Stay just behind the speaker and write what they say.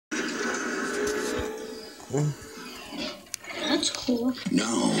That's cool.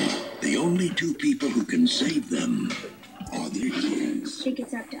 No, the only two people who can save them are their kids. I think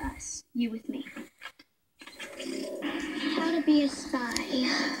it's up to us. You with me. How to be a spy.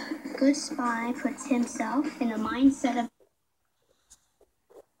 A good spy puts himself in the mindset of...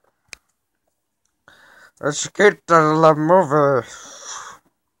 Let's get to the movie.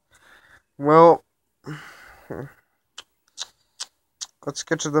 Well, let's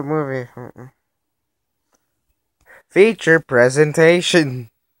get to the movie. Feature presentation.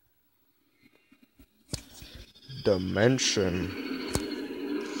 Dimension.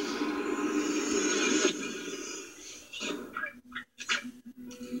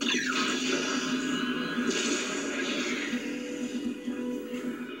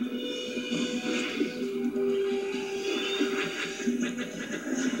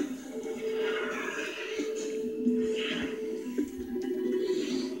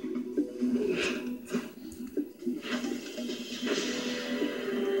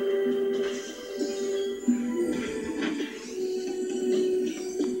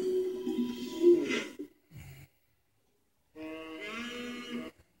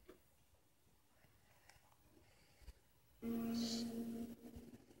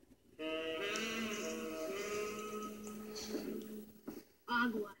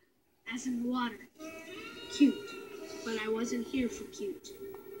 Agua, as in water. Cute, but I wasn't here for cute.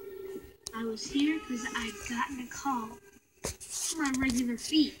 I was here because I'd gotten a call from my regular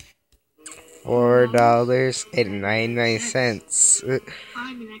fee. $4.99.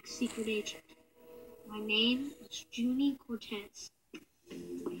 I'm an ex-secret agent. My name is Junie Cortez.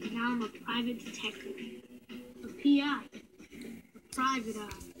 And now I'm a private detective. A PI. A private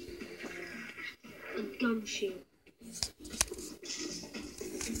eye. A gum shield.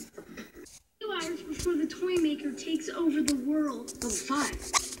 2 hours before the toy maker takes over the world. Level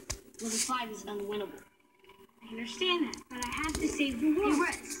 5. Level 5 is unwinnable. I understand that, but I have to save the world. Hey,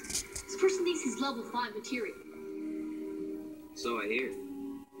 Rex. This person thinks he's level 5 material. So I hear.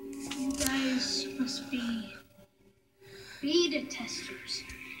 You guys must be beta testers.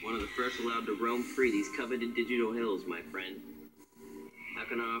 One of the first allowed to roam free these coveted digital hills, my friend. How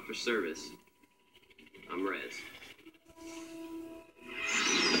can I offer service? I'm Rez.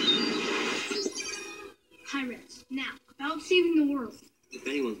 Hi, Rez. Now, about saving the world. If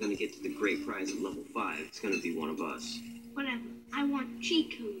anyone's gonna get to the great prize at level 5, it's gonna be one of us. Whatever. I want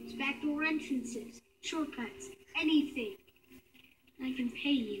cheat codes, backdoor entrances, shortcuts, anything. I can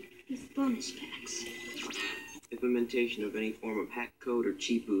pay you with bonus packs. Implementation of any form of hack code or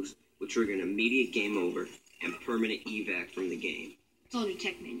cheat boost will trigger an immediate game over and permanent evac from the game. It's on your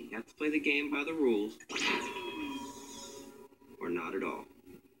tech menu. You have to play the game by the rules, or not at all.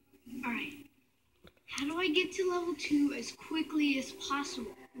 Alright. How do I get to level 2 as quickly as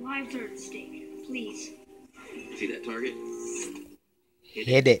possible? Lives are at stake. Please. See that target?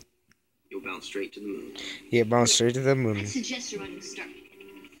 Hit it. You'll bounce straight to the moon. Yeah, bounce straight to the I moon. suggest you're running start.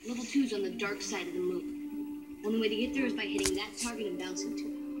 Level 2's on the dark side of the moon. Only way to get there is by hitting that target and bouncing to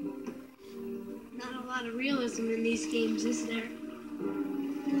it. Not a lot of realism in these games, is there?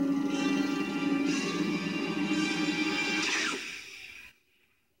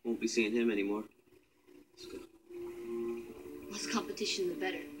 Won't be seeing him anymore. Let's go. Less competition, the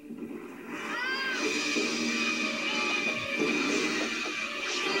better.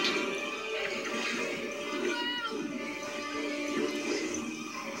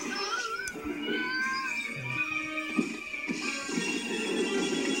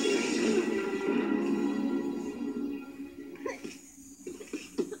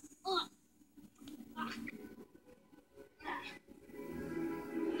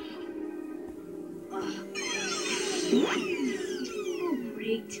 Oh,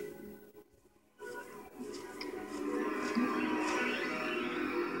 great.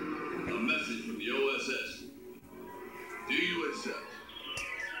 A message from the OSS. Do you accept?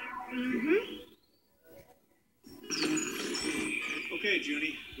 Okay,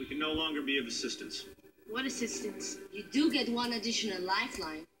 Junie, we can no longer be of assistance. What assistance? You do get one additional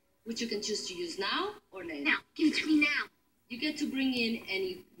lifeline, which you can choose to use now or later. Now, give it to me now. You get to bring in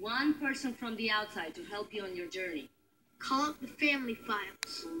any one person from the outside to help you on your journey. Call it the family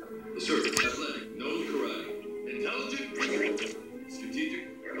files. Sir, athletic, knows karate. Intelligent, strategic,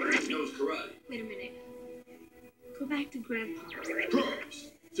 knows karate. Wait a minute. Go back to Grandpa.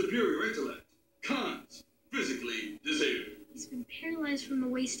 Pros, superior intellect. Cons, physically disabled. He's been paralyzed from the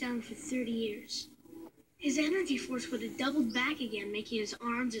waist down for 30 years. His energy force would have doubled back again, making his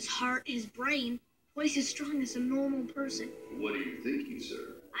arms, his heart, his brain twice as strong as a normal person. What are you thinking,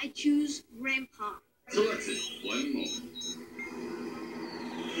 sir? I choose Grandpa. Selected. One moment.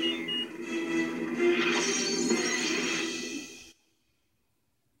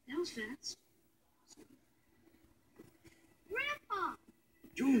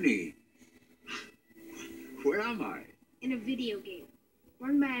 video game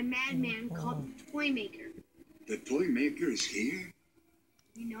run by a madman called the Toy Maker. The toy maker is here?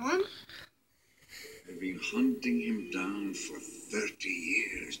 You know him? I've been hunting him down for 30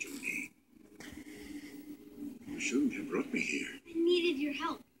 years, Junie. You shouldn't have brought me here. I needed your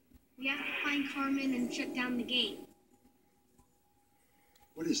help. We have to find Carmen and shut down the game.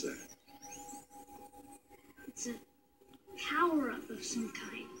 What is that? It's a power-up of some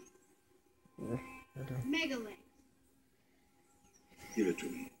kind. Mega Legs. Give it to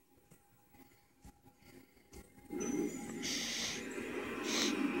me.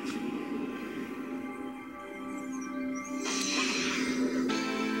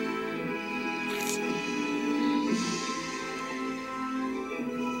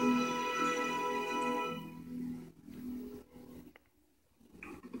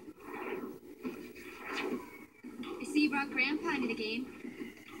 I see you brought Grandpa into the game.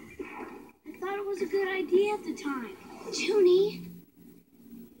 I thought it was a good idea at the time. Junie!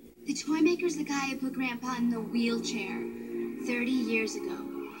 The Toy Maker's the guy who put Grandpa in the wheelchair 30 years ago.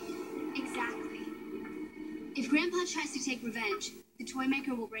 Exactly. If Grandpa tries to take revenge, the Toy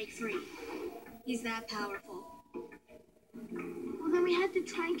Maker will break free. He's that powerful. Well, then we had to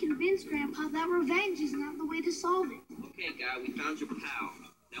try and convince Grandpa that revenge is not the way to solve it. Okay, guy, we found your pal.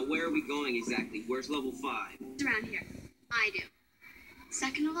 Now, where are we going exactly? Where's level 5? It's around here. I do.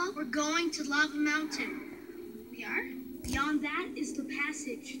 Second of all, We're going to Lava Mountain. we are? Beyond that is the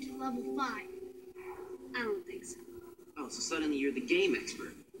passage to level 5. I don't think so. Oh, so suddenly you're the game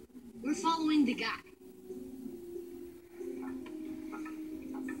expert. We're following the guy.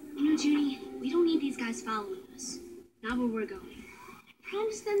 You know, Junie, we don't need these guys following us. Not where we're going. I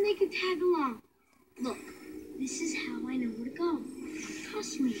promised them they could tag along. Look, This is how I know where to go.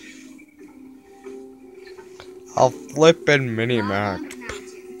 Trust me. I'll flip in Mini Lava Mac.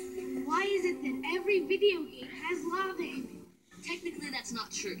 Mountain. Why is it that every video game has lava in it? Technically, that's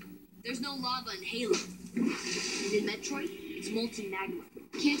not true. There's no lava in Halo. And in Metroid, it's molten magma.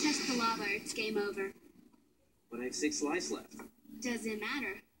 Can't test the lava or it's game over. But I have 6 lives left. Doesn't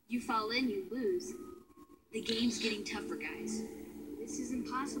matter. You fall in, you lose. The game's getting tougher, guys. This is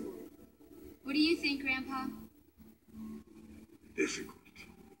impossible. What do you think, Grandpa? Difficult.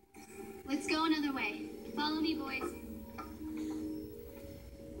 Let's go another way. Follow me, boys.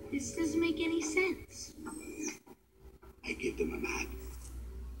 This doesn't make any sense. I give them a map.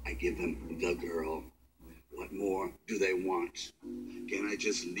 I give them the girl. What more do they want? Can I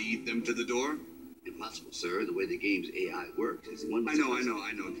just lead them to the door? Impossible, sir. The way the game's AI works is one. I know.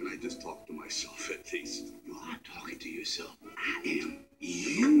 Can I just talk to myself at least? You are talking to yourself. I am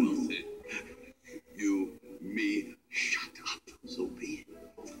you. Well then. You, me, shut up. So be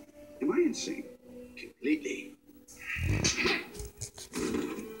it. Am I insane? Completely.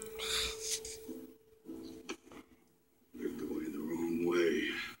 They're going the wrong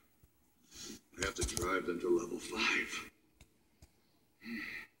way. I have to drive them to level 5.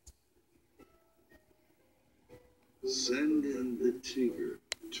 Send in the Tinker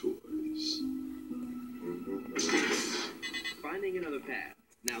toys. Finding another path.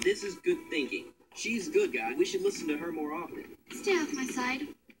 Now, this is good thinking. She's good, guy. We should listen to her more often. Stay off my side.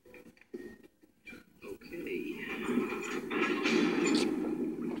 Okay.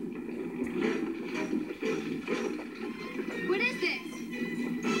 What is this?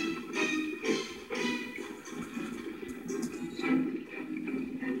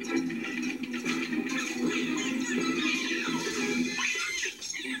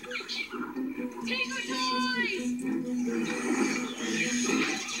 Tinker Toys!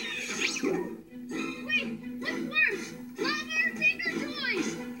 Wait, what's worse? Lava or Tinker Toys?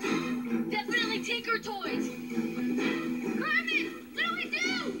 Definitely Tinker Toys! Carmen, what do we do?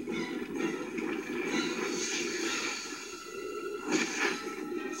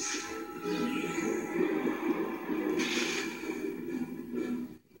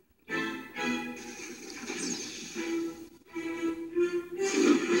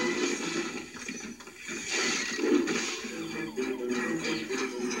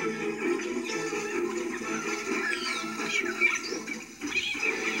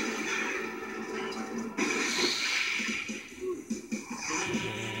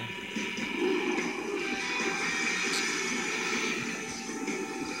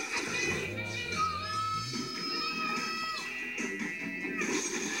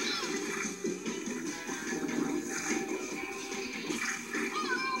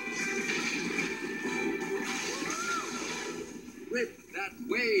 Rip that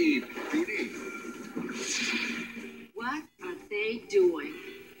wave, Judy. What are they doing?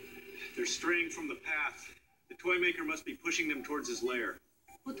 They're straying from the path. The toy maker must be pushing them towards his lair.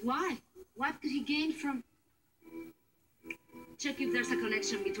 But why? What could he gain from... Check if there's a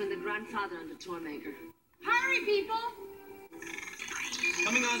connection between the grandfather and the toy maker. Hurry, people!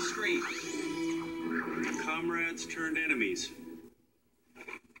 Coming on screen. Comrades turned enemies.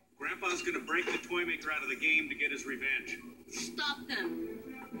 Grandpa's gonna break the toy maker out of the game to get his revenge. Stop them.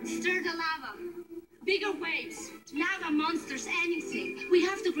 Stir the lava. Bigger waves. Lava monsters, anything. We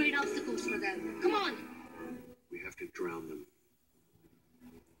have to create obstacles for them. Come on. We have to drown them.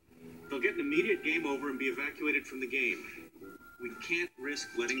 They'll get an immediate game over and be evacuated from the game. We can't risk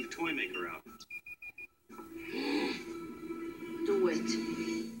letting the toy maker out. Do it.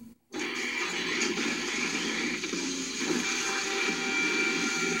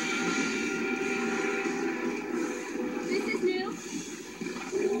 This is new.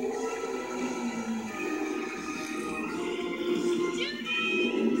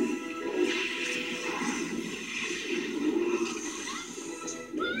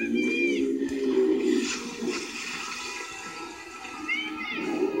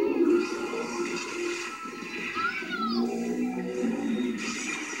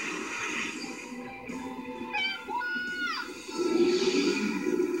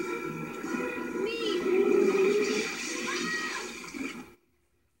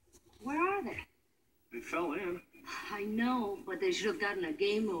 Where are they? They fell in. I know, but they should have gotten a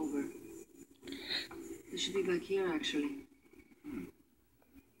game over. They should be back here, actually.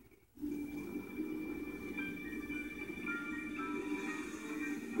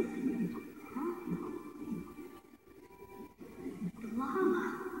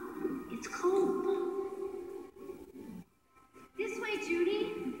 Lava. It's cold. This way,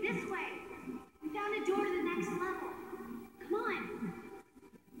 Judy. This way. We found a door to the next level. Come on.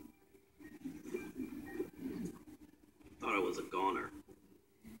 Thought I was a goner.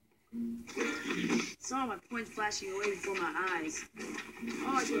 Saw my points flashing away before my eyes.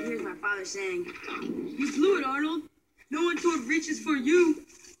 All I could hear is my father saying, "You blew it, Arnold. No one toward reaches for you."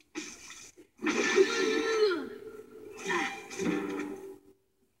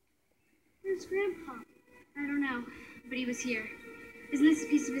 Where's Grandpa? I don't know, but he was here. Isn't this a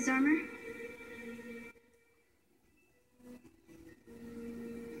piece of his armor?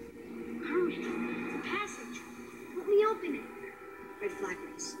 Hurry, it's a passage. Let me open it. Red flag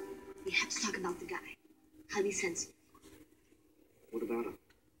race. We have to talk about the guy. Highly sensitive. What about him?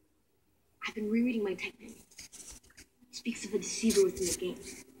 I've been rereading my technique. It speaks of a deceiver within the game.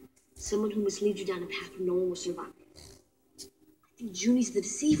 Someone who must lead you down a path where no one will survive. I think Junie's the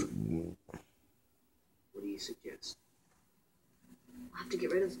deceiver. What do you suggest? I'll have to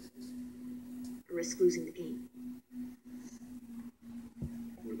get rid of him. Or risk losing the game.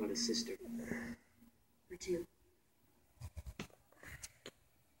 What about his sister? Or two.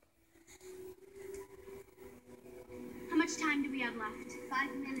 How much time do we have left?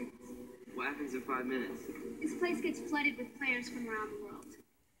 5 minutes. What happens in 5 minutes? This place gets flooded with players from around the world.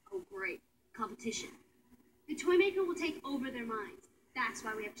 Oh, great. Competition. The toy maker will take over their minds. That's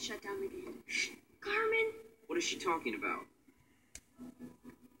why we have to shut down the game. Shh. Carmen! What is she talking about?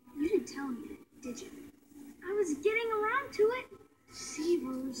 You didn't tell me, did you? I was getting around to it.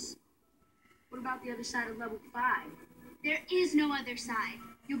 Deceivers. What about the other side of level 5? There is no other side.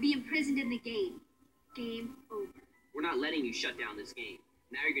 You'll be imprisoned in the game. Game over. We're not letting you shut down this game.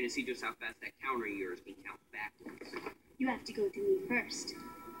 Now you're gonna see just how fast that counter of yours can count backwards. You have to go through me first.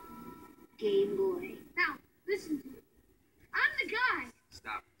 Game Boy. Now, listen to me. I'm the guy.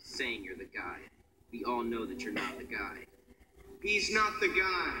 Stop saying you're the guy. We all know that you're not the guy. He's not the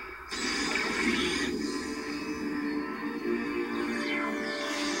guy.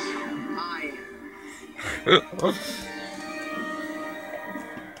 I am.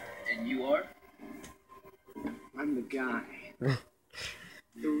 And you are? I'm the guy.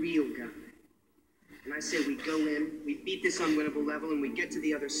 The real guy. And I say we go in, we beat this unwinnable level, and we get to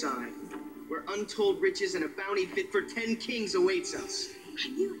the other side, where untold riches and a bounty fit for 10 kings awaits us. I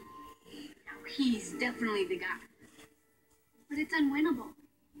knew it. Now he's definitely the guy. But it's unwinnable.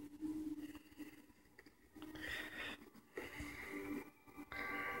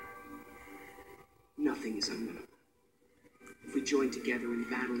 Nothing is unwinnable. If we join together in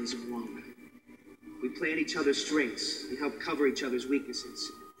battle as one, we play at each other's strengths and help cover each other's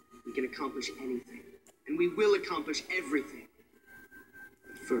weaknesses, we can accomplish anything. And we will accomplish everything.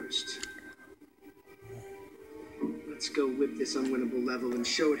 But first, let's go whip this unwinnable level and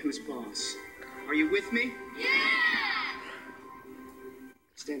show it who's boss. Are you with me? Yeah!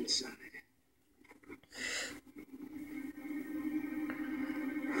 Stand aside.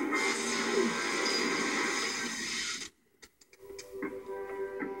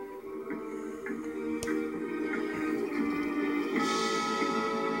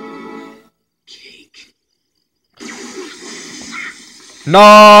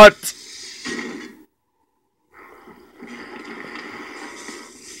 Not!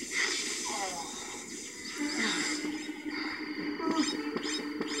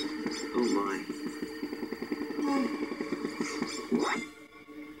 Oh my.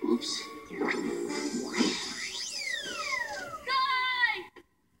 Oops.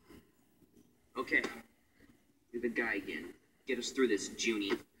 Okay. You're the guy again. Get us through this,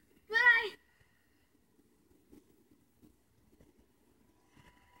 Junie. Bye.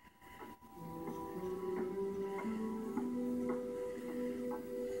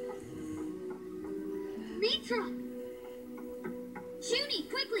 Mitra! Junie,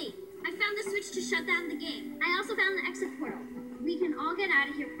 quickly! I found the switch to shut down the game. I also found the exit portal. We can all get out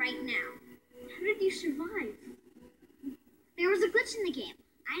of here right now. How did you survive? There was a glitch in the game.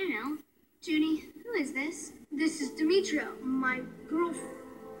 I don't know. Junie, who is this? This is Demetria, my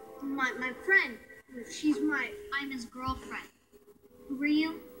friend. I'm his girlfriend. Who are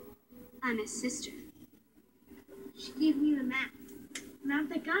you? I'm his sister. She gave me the map. Map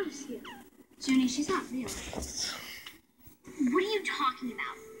that got us here. Junie, she's not real. What are you talking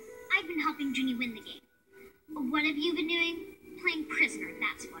about? I've been helping Junie win the game. What have you been doing? Playing prisoner,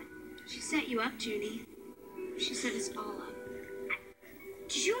 that's what. She set you up, Junie. She set us all up.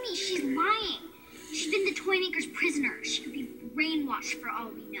 Junie, she's lying. She's been the Toymaker's prisoner. She could be brainwashed for all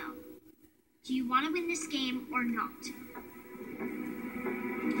we know. Do you want to win this game or not?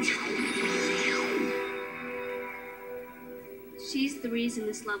 She's the reason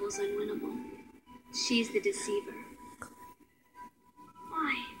this level's unwinnable. She's the deceiver.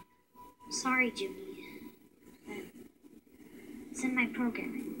 Why? Sorry, Junie. It's in my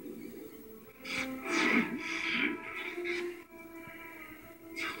programming.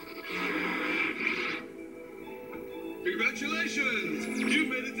 Congratulations! You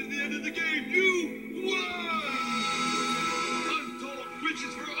made it to the end of the game! You won! Untold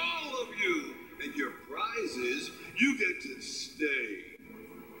riches for all of you! And your prize is you get to stay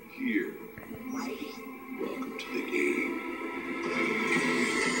here. Welcome to the game.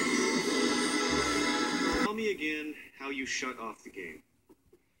 Tell me again how you shut off the game.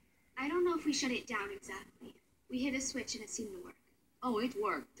 I don't know if we shut it down exactly. We hit a switch and it seemed to work. Oh, it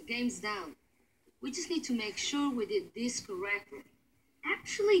worked. The game's down. We just need to make sure we did this correctly.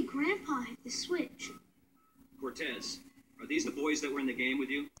 Actually, Grandpa hit the switch. Cortez, are these the boys that were in the game with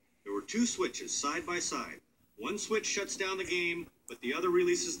you? There were two switches side by side. One switch shuts down the game, but the other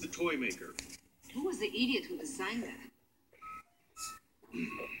releases the Toymaker. Who was the idiot who designed that?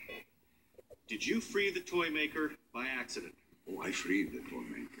 Did you free the Toymaker by accident? Oh, I freed the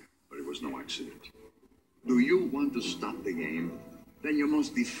Toymaker, but it was no accident. Do you want to stop the game? Then you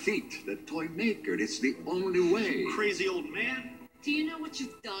must defeat the Toymaker. It's the only way. Crazy old man. Do you know what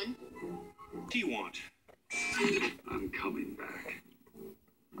you've done? What do you want? I'm coming back.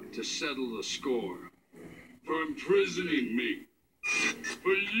 To settle the score. For imprisoning me.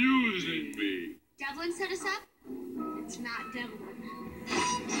 For using me. Devlin set us up? It's not Devlin.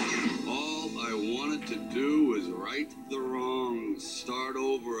 All I wanted to do was right the wrongs, start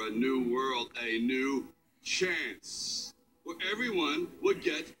over a new world, a new chance, where everyone would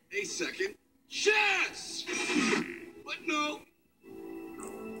get a second chance. But no.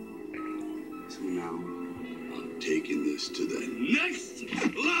 So now, I'm taking this to the next